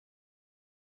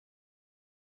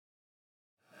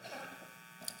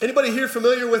Anybody here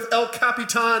familiar with El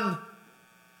Capitan?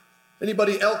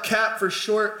 Anybody? El Cap for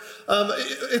short.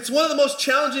 It's one of the most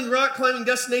challenging rock climbing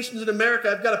destinations in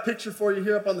America. I've got a picture for you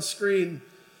here up on the screen.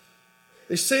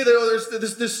 They say there's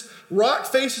this rock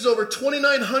face is over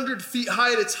 2,900 feet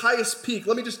high at its highest peak.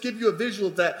 Let me just give you a visual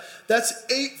of that. That's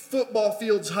 8 football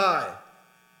fields high.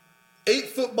 8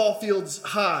 football fields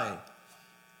high.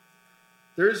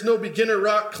 There is no beginner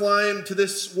rock climb to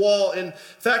this wall. In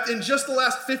fact, in just the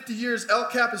last 50 years, El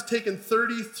Cap has taken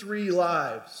 33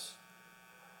 lives.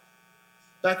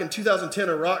 Back in 2010,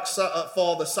 a rock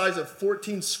fall the size of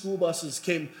 14 school buses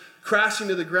came crashing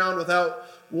to the ground without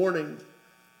warning.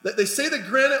 They say the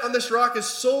granite on this rock is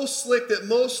so slick that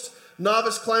most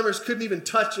novice climbers couldn't even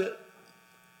touch it.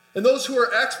 And those who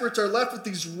are experts are left with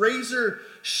these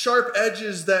razor-sharp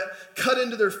edges that cut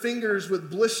into their fingers with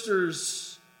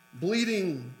blisters,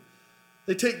 bleeding.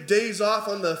 They take days off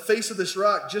on the face of this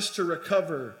rock just to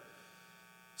recover.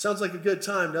 Sounds like a good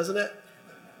time, doesn't it?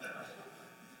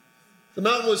 The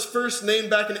mountain was first named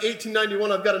back in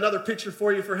 1891. I've got another picture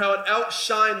for you for how it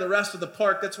outshined the rest of the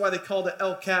park. That's why they called it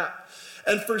El Cap.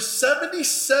 And for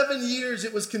 77 years,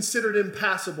 it was considered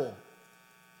impassable.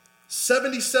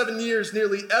 77 years,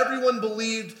 nearly everyone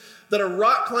believed that a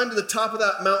rock climb to the top of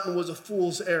that mountain was a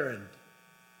fool's errand.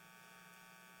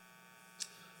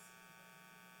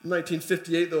 In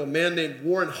 1958, though, a man named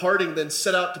Warren Harding then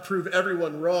set out to prove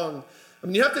everyone wrong. I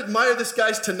mean, you have to admire this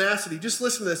guy's tenacity. Just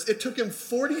listen to this. It took him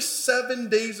 47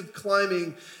 days of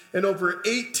climbing and over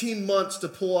 18 months to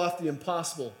pull off the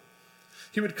impossible.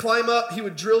 He would climb up, he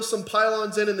would drill some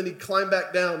pylons in, and then he'd climb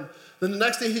back down. Then the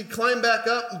next day he'd climb back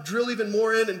up and drill even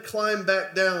more in and climb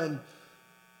back down.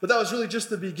 But that was really just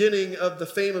the beginning of the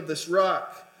fame of this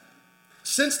rock.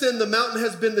 Since then, the mountain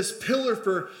has been this pillar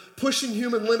for pushing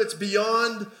human limits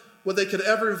beyond what they could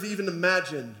ever have even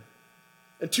imagined.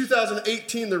 In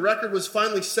 2018, the record was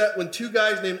finally set when 2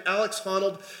 guys named Alex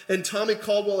Honnold and Tommy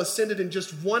Caldwell ascended in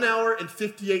just 1 hour and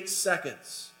 58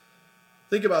 seconds.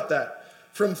 Think about that.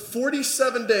 From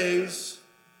 47 days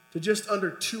to just under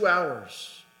 2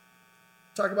 hours.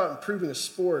 Talk about improving a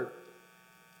sport.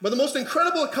 But the most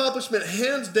incredible accomplishment,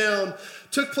 hands down,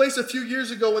 took place a few years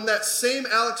ago when that same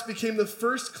Alex became the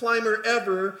first climber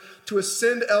ever to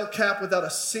ascend El Cap without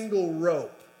a single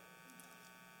rope.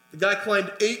 The guy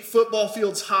climbed 8 football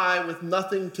fields high with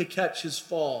nothing to catch his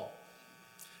fall.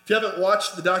 If you haven't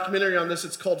watched the documentary on this,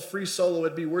 it's called Free Solo.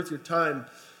 It'd be worth your time.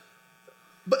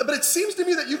 But it seems to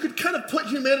me that you could kind of put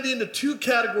humanity into 2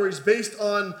 categories based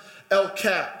on El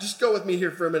Cap. Just go with me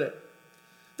here for a minute.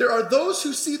 There are those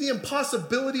who see the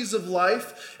impossibilities of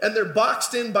life and they're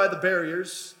boxed in by the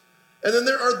barriers. And then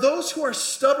there are those who are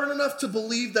stubborn enough to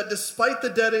believe that despite the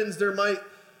dead ends, there might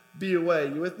be a way.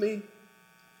 You with me?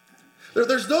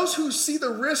 There's those who see the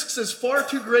risks as far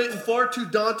too great and far too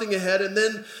daunting ahead. And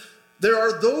then there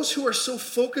are those who are so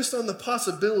focused on the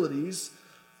possibilities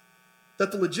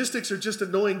that the logistics are just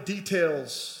annoying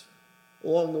details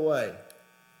along the way.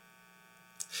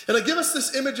 And I give us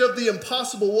this image of the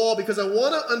impossible wall because I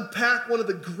want to unpack one of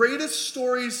the greatest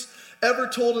stories ever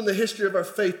told in the history of our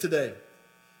faith today.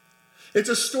 It's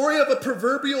a story of a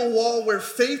proverbial wall where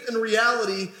faith and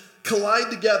reality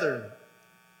collide together.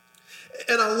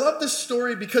 And I love this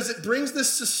story because it brings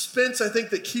this suspense, I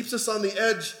think, that keeps us on the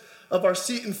edge of our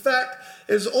seat. In fact,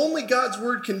 as only God's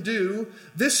word can do,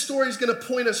 this story is going to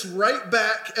point us right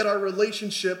back at our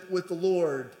relationship with the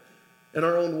Lord and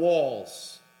our own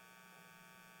walls.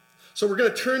 So we're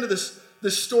going to turn to this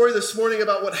story this morning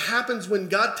about what happens when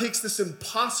God takes this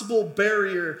impossible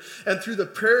barrier and through the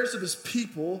prayers of his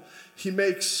people, he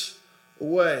makes a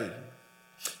way.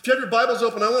 If you have your Bibles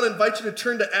open, I want to invite you to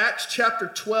turn to Acts chapter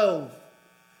 12.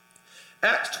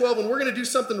 Acts 12, and we're going to do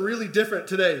something really different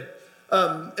today.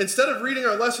 Instead of reading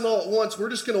our lesson all at once, we're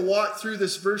just going to walk through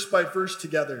this verse by verse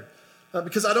together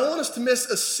because I don't want us to miss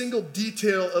a single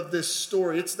detail of this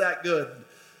story. It's that good.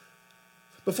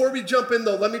 Before we jump in,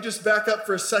 though, let me just back up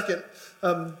for a second.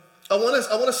 I want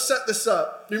to set this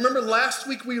up. You remember last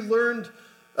week we learned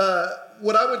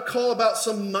what I would call about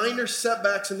some minor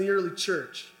setbacks in the early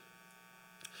church.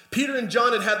 Peter and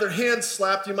John had their hands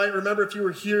slapped. You might remember if you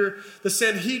were here. The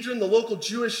Sanhedrin, the local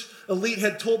Jewish elite,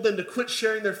 had told them to quit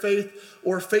sharing their faith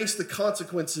or face the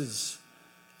consequences.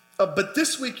 But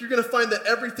this week, you're going to find that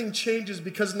everything changes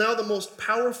because now the most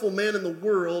powerful man in the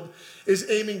world is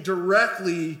aiming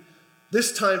directly,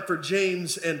 this time for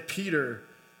James and Peter.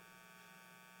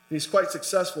 And he's quite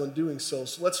successful in doing so.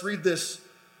 So let's read this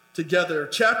together.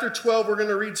 Chapter 12, we're going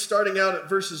to read starting out at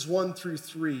verses 1 through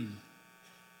 3.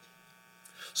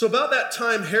 So about that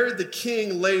time, Herod the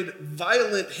king laid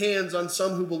violent hands on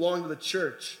some who belonged to the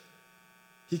church.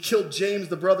 He killed James,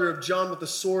 the brother of John, with a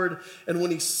sword, and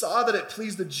when he saw that it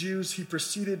pleased the Jews, he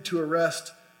proceeded to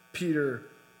arrest Peter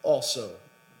also.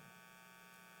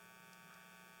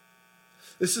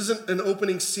 This isn't an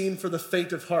opening scene for the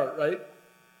faint of heart, right?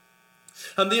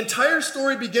 The entire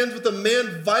story begins with a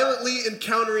man violently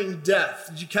encountering death.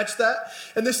 Did you catch that?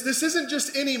 And this isn't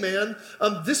just any man.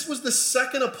 This was the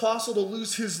second apostle to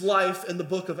lose his life in the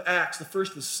book of Acts. The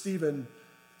first was Stephen.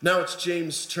 Now it's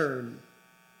James' turn.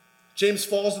 James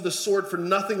falls with the sword for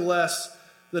nothing less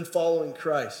than following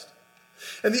Christ.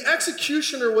 And the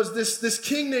executioner was this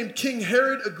king named King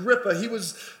Herod Agrippa. He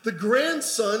was the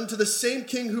grandson to the same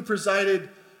king who presided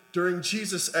during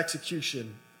Jesus'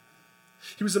 execution.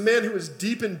 He was a man who was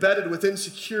deep embedded with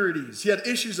insecurities. He had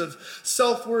issues of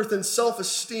self-worth and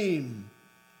self-esteem.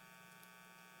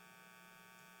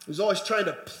 He was always trying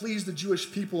to please the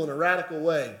Jewish people in a radical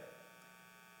way.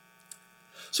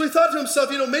 So he thought to himself,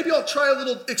 maybe I'll try a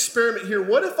little experiment here.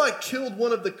 What if I killed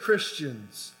one of the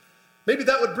Christians? Maybe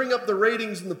that would bring up the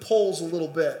ratings in the polls a little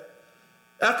bit.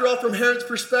 After all, from Herod's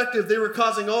perspective, they were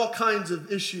causing all kinds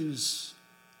of issues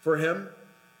for him.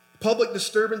 Public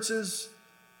disturbances,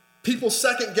 people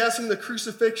second-guessing the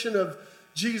crucifixion of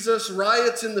Jesus,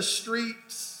 riots in the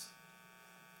streets.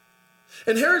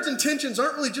 And Herod's intentions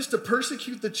aren't really just to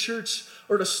persecute the church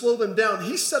or to slow them down.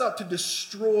 He's set out to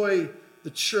destroy the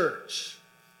church,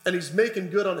 and he's making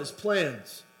good on his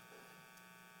plans.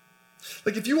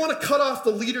 Like if you want to cut off the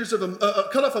leaders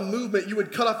cut off a movement, you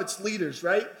would cut off its leaders,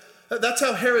 right? That's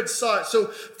how Herod saw it. So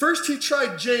first he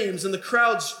tried James, and the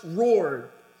crowds roared.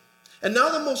 And now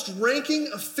the most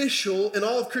ranking official in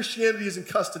all of Christianity is in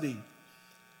custody.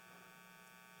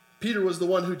 Peter was the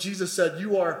one who Jesus said,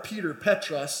 "You are Peter,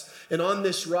 Petros, and on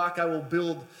this rock I will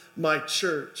build my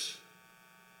church."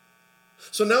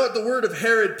 So now at the word of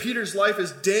Herod, Peter's life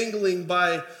is dangling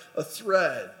by a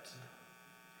thread.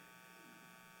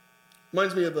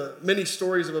 Reminds me of many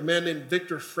stories of a man named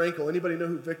Viktor Frankl. Anybody know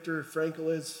who Viktor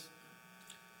Frankl is?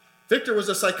 Viktor was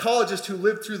a psychologist who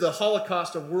lived through the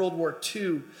Holocaust of World War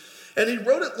II. And he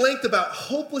wrote at length about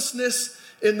hopelessness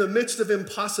in the midst of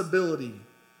impossibility.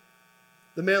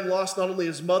 The man lost not only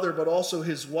his mother, but also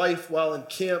his wife while in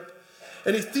camp.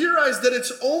 And he theorized that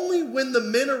it's only when the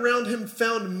men around him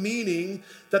found meaning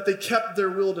that they kept their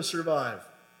will to survive.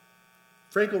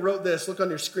 Frankl wrote this, look on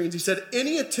your screens. He said,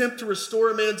 "Any attempt to restore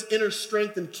a man's inner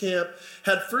strength in camp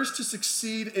had first to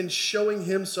succeed in showing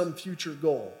him some future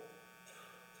goal."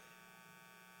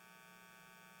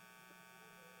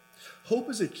 Hope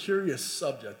is a curious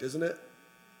subject, isn't it?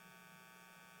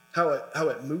 How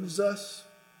it moves us,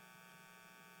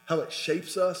 how it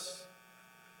shapes us.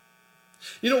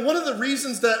 One of the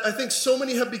reasons that I think so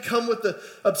many have become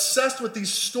obsessed with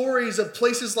these stories of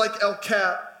places like El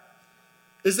Cap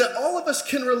is that all of us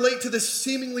can relate to this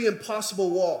seemingly impossible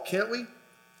wall, can't we?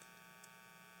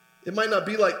 It might not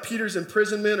be like Peter's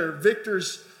imprisonment or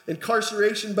Victor's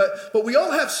incarceration, but we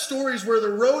all have stories where the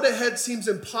road ahead seems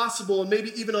impossible and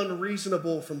maybe even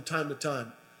unreasonable from time to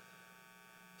time.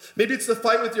 Maybe it's the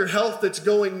fight with your health that's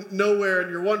going nowhere and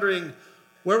you're wondering,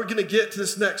 where are we going to get to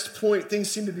this next point?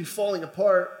 Things seem to be falling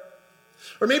apart.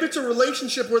 Or maybe it's a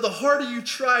relationship where the harder you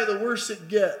try, the worse it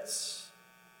gets.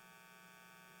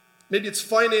 Maybe it's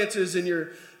finances and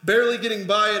you're barely getting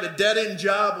by at a dead-end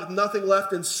job with nothing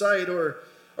left in sight. Or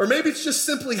maybe it's just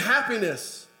simply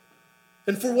happiness.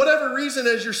 And for whatever reason,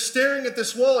 as you're staring at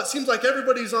this wall, it seems like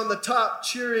everybody's on the top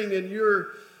cheering and you're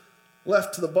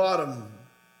left to the bottom.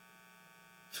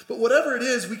 But whatever it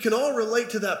is, we can all relate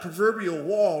to that proverbial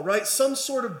wall, right? Some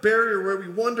sort of barrier where we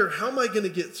wonder, how am I going to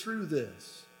get through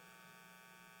this?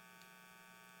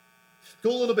 Go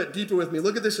a little bit deeper with me.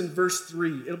 Look at this in verse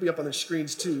 3. It'll be up on the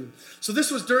screens too. So this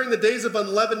was during the days of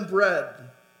unleavened bread.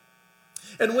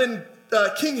 And when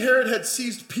King Herod had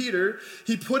seized Peter,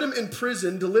 he put him in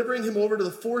prison, delivering him over to the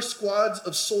 4 squads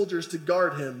of soldiers to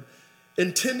guard him,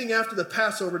 intending after the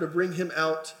Passover to bring him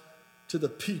out to the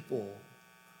people.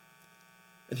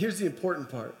 And here's the important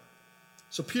part.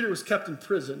 So Peter was kept in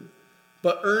prison,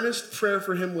 but earnest prayer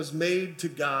for him was made to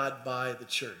God by the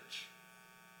church.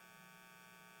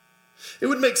 It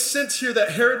would make sense here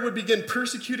that Herod would begin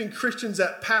persecuting Christians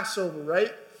at Passover,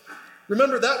 right?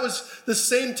 Remember, that was the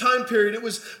same time period. It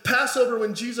was Passover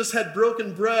when Jesus had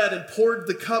broken bread and poured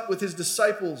the cup with his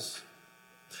disciples.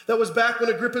 That was back when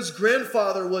Agrippa's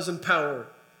grandfather was in power.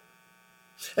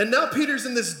 And now Peter's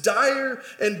in this dire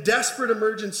and desperate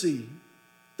emergency.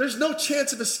 There's no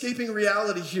chance of escaping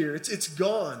reality here. It's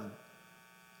gone.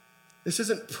 This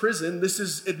isn't prison. This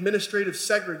is administrative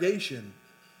segregation.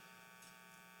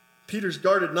 Peter's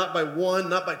guarded not by 1,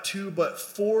 not by 2, but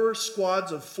 4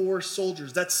 squads of 4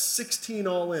 soldiers. That's 16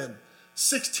 all in.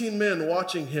 16 men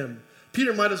watching him,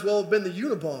 Peter might as well have been the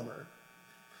Unabomber.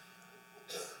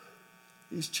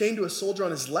 He's chained to a soldier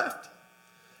on his left.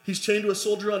 He's chained to a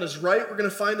soldier on his right, we're going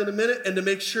to find in a minute, and to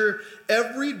make sure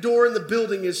every door in the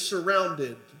building is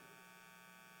surrounded.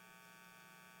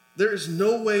 There is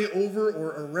no way over or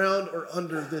around or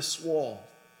under this wall.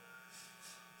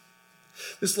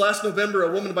 This last November,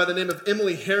 a woman by the name of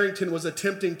Emily Harrington was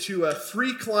attempting to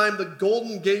free climb the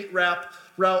Golden Gate route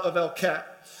of El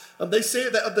Cap. They say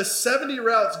that of the 70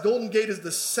 routes, Golden Gate is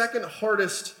the second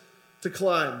hardest to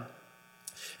climb.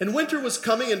 And winter was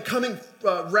coming and coming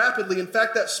rapidly. In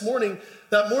fact, that morning,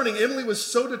 Emily was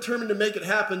so determined to make it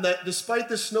happen that despite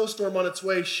this snowstorm on its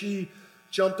way, she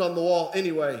jumped on the wall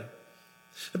anyway.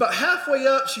 About halfway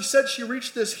up, she said she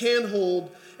reached this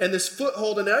handhold and this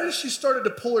foothold, and as she started to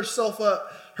pull herself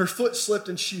up, her foot slipped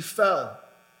and she fell.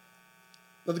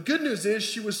 Now, the good news is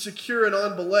she was secure and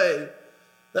on belay.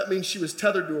 That means she was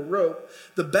tethered to a rope.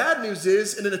 The bad news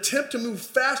is, in an attempt to move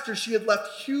faster, she had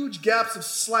left huge gaps of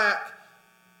slack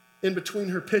in between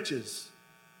her pitches.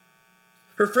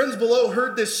 Her friends below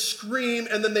heard this scream,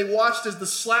 and then they watched as the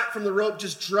slack from the rope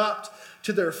just dropped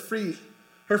to their feet.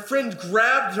 Her friend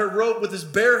grabbed her rope with his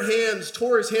bare hands,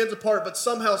 tore his hands apart, but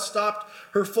somehow stopped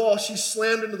her fall. She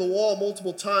slammed into the wall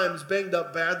multiple times, banged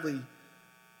up badly.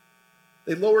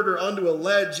 They lowered her onto a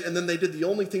ledge, and then they did the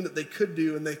only thing that they could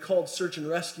do, and they called search and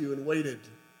rescue and waited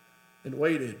and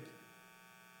waited.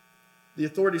 The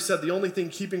authorities said the only thing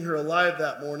keeping her alive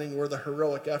that morning were the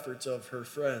heroic efforts of her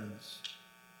friends.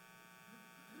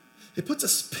 It puts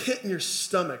a pit in your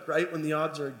stomach, right, when the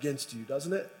odds are against you,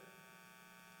 doesn't it?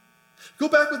 Go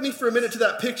back with me for a minute to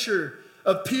that picture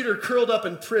of Peter curled up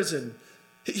in prison.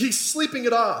 He's sleeping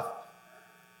it off.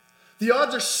 The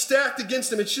odds are stacked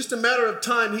against him. It's just a matter of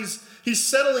time. He's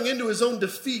settling into his own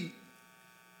defeat,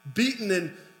 beaten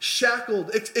and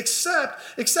shackled, except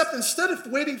instead of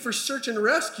waiting for search and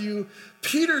rescue,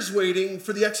 Peter's waiting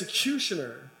for the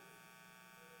executioner.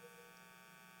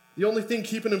 The only thing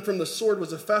keeping him from the sword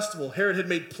was a festival. Herod had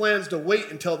made plans to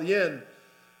wait until the end.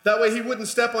 That way he wouldn't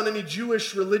step on any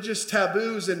Jewish religious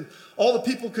taboos, and all the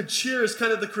people could cheer as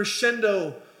kind of the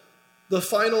crescendo, the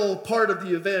final part of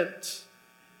the event.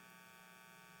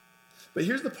 But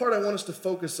here's the part I want us to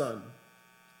focus on.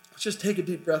 Let's just take a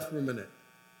deep breath for a minute.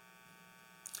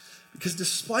 Because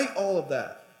despite all of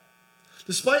that,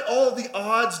 despite all of the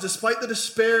odds, despite the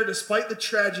despair, despite the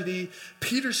tragedy,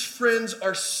 Peter's friends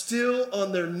are still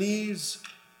on their knees,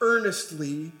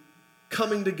 earnestly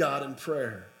coming to God in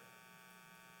prayer.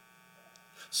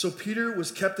 So Peter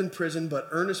was kept in prison, but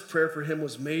earnest prayer for him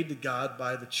was made to God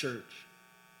by the church.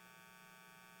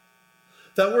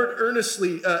 That word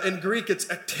earnestly, in Greek, it's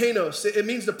ektenos. It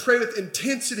means to pray with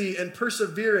intensity and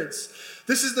perseverance.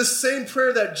 This is the same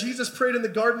prayer that Jesus prayed in the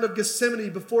Garden of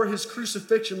Gethsemane before his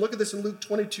crucifixion. Look at this in Luke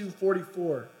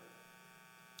 22:44.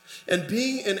 And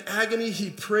being in agony, he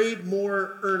prayed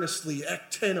more earnestly,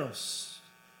 ektenos.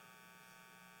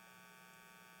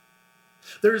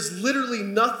 There is literally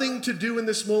nothing to do in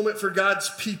this moment for God's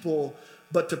people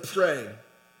but to pray.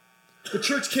 The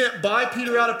church can't buy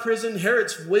Peter out of prison.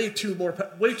 Herod's way too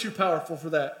powerful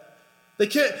for that. They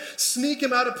can't sneak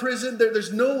him out of prison.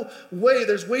 There's no way.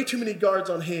 There's way too many guards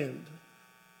on hand.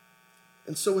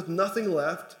 And so with nothing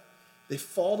left, they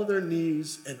fall to their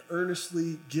knees and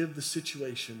earnestly give the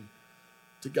situation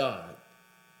to God.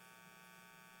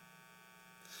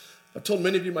 I've told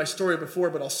many of you my story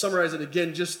before, but I'll summarize it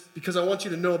again just because I want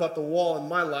you to know about the wall in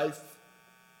my life.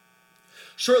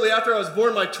 Shortly after I was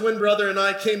born, my twin brother and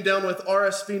I came down with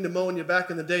RSV pneumonia.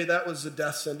 Back in the day, that was a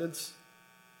death sentence.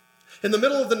 In the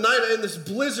middle of the night, in this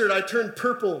blizzard, I turned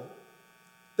purple.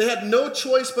 They had no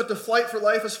choice but to fight for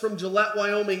life. Us from Gillette,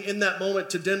 Wyoming, in that moment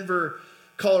to Denver,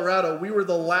 Colorado. We were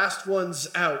the last ones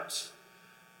out.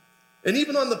 And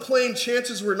even on the plane,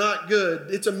 chances were not good.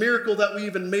 It's a miracle that we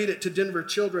even made it to Denver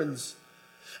Children's.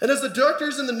 And as the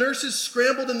doctors and the nurses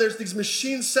scrambled and there's these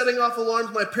machines setting off alarms,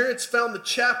 my parents found the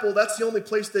chapel. That's the only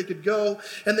place they could go.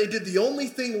 And they did the only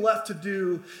thing left to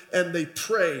do, and they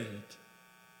prayed.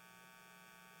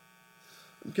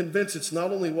 I'm convinced it's not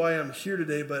only why I'm here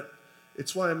today, but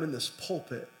it's why I'm in this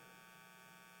pulpit.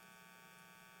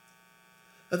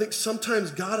 I think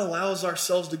sometimes God allows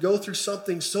ourselves to go through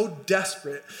something so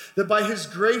desperate that by his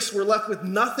grace we're left with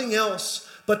nothing else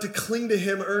but to cling to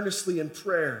him earnestly in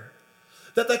prayer.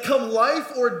 That come life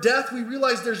or death, we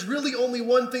realize there's really only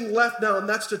one thing left now, and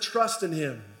that's to trust in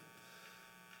him.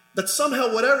 That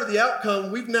somehow, whatever the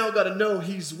outcome, we've now got to know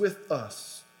he's with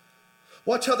us.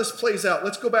 Watch how this plays out.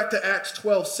 Let's go back to Acts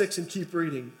 12:6 and keep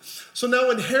reading. So now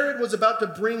when Herod was about to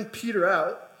bring Peter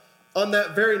out on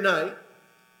that very night,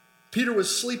 Peter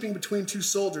was sleeping between two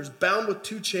soldiers, bound with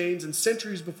two chains, and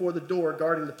sentries before the door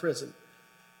guarding the prison.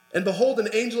 And behold, an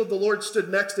angel of the Lord stood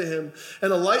next to him,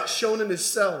 and a light shone in his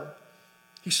cell.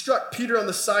 He struck Peter on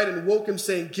the side and woke him,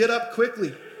 saying, "Get up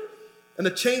quickly." And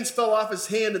the chains fell off his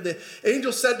hand, and the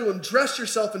angel said to him, "Dress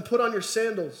yourself and put on your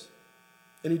sandals."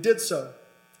 And he did so.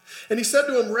 And he said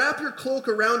to him, "Wrap your cloak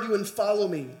around you and follow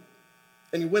me."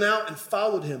 And he went out and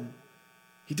followed him.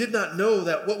 He did not know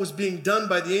that what was being done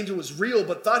by the angel was real,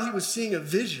 but thought he was seeing a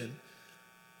vision.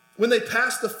 When they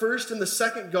passed the first and the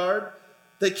second guard,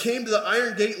 they came to the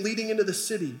iron gate leading into the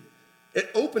city.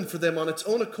 It opened for them on its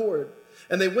own accord,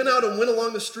 and they went out and went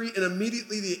along the street, and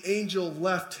immediately the angel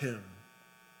left him.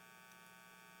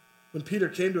 When Peter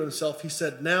came to himself, he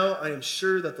said, "Now I am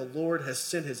sure that the Lord has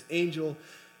sent his angel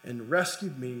and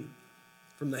rescued me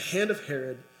from the hand of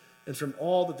Herod and from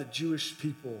all that the Jewish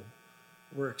people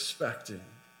were expecting."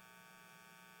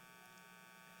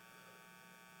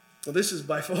 Well, this is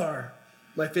by far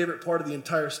my favorite part of the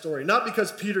entire story. Not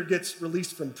because Peter gets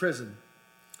released from prison,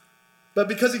 but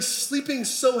because he's sleeping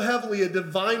so heavily, a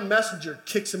divine messenger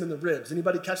kicks him in the ribs.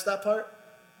 Anybody catch that part?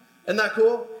 Isn't that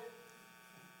cool?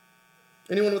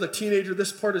 Anyone with a teenager,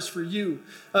 this part is for you.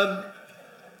 But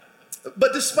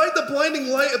despite the blinding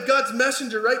light of God's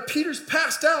messenger, right, Peter's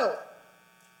passed out.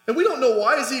 And we don't know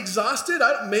why. Is he exhausted?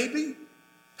 Maybe.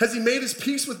 Has he made his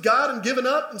peace with God and given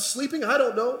up and sleeping? I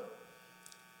don't know.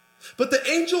 But the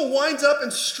angel winds up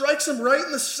and strikes him right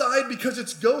in the side because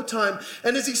it's go time.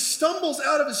 And as he stumbles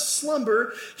out of his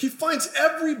slumber, he finds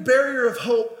every barrier of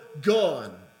hope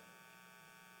gone.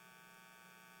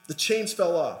 The chains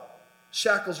fell off,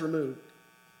 shackles removed.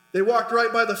 They walked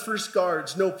right by the first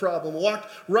guards, no problem. Walked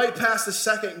right past the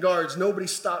second guards, nobody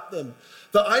stopped them.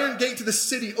 The iron gate to the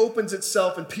city opens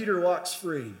itself and Peter walks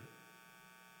free.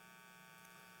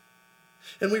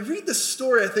 And we read this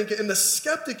story, I think, and the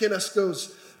skeptic in us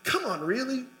goes, "Come on,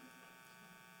 really?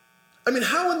 I mean,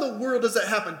 how in the world does that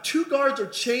happen? Two guards are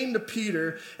chained to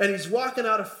Peter and he's walking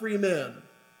out a free man.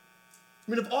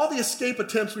 I mean, of all the escape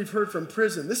attempts we've heard from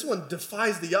prison, this one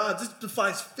defies the odds. This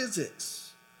defies physics.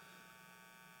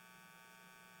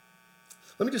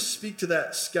 Let me just speak to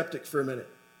that skeptic for a minute.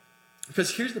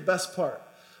 Because here's the best part.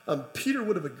 Peter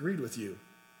would have agreed with you.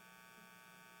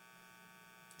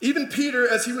 Even Peter,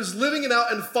 as he was living it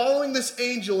out and following this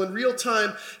angel in real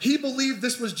time, he believed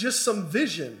this was just some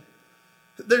vision.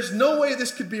 There's no way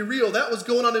this could be real. That was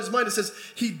going on in his mind. It says,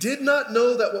 he did not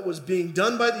know that what was being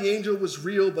done by the angel was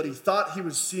real, but he thought he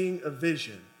was seeing a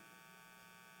vision.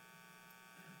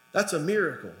 That's a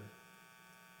miracle.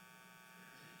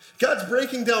 God's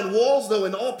breaking down walls, though,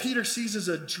 and all Peter sees is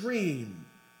a dream.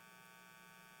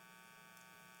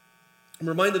 I'm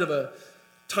reminded of a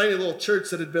tiny little church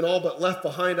that had been all but left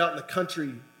behind out in the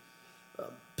country.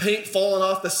 Paint falling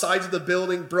off the sides of the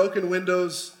building, broken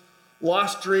windows,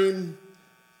 lost dream.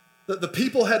 The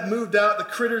people had moved out, the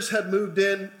critters had moved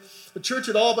in. The church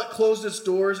had all but closed its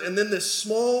doors, and then this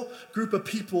small group of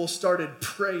people started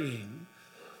praying.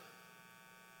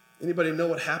 Anybody know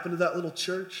what happened to that little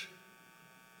church?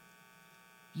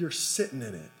 You're sitting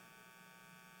in it.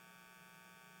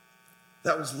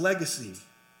 That was legacy.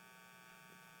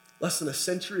 Less than a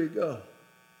century ago.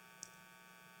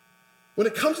 When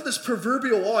it comes to this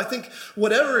proverbial wall, I think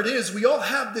whatever it is, we all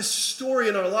have this story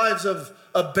in our lives of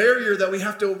a barrier that we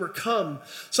have to overcome.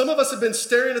 Some of us have been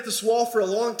staring at this wall for a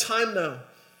long time now.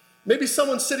 Maybe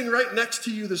someone's sitting right next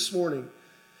to you this morning.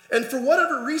 And for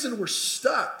whatever reason, we're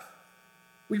stuck.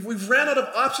 We've ran out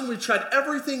of options. We've tried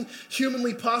everything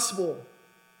humanly possible.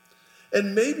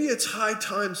 And maybe it's high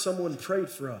time someone prayed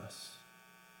for us.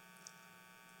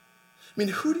 I mean,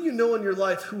 who do you know in your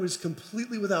life who is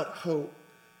completely without hope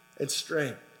and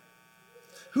strength?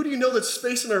 Who do you know that's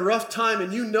facing a rough time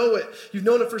and you know it? You've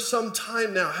known it for some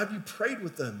time now. Have you prayed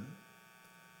with them?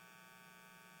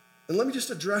 And let me just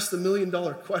address the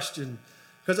million-dollar question,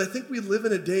 because I think we live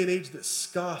in a day and age that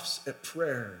scoffs at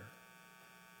prayer.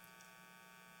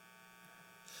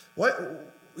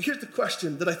 Here's the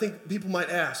question that I think people might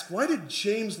ask. Why did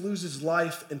James lose his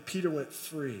life and Peter went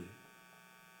free?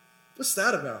 What's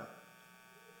that about?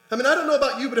 I mean, I don't know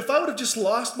about you, but if I would have just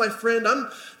lost my friend, I'm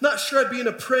not sure I'd be in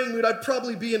a praying mood. I'd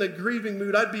probably be in a grieving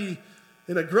mood. I'd be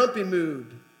in a grumpy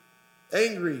mood,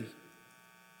 angry.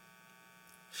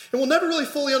 And we'll never really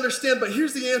fully understand, but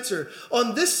here's the answer.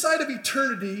 On this side of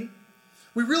eternity,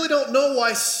 we really don't know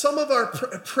why some of our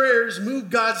prayers move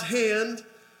God's hand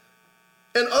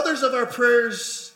and others of our prayers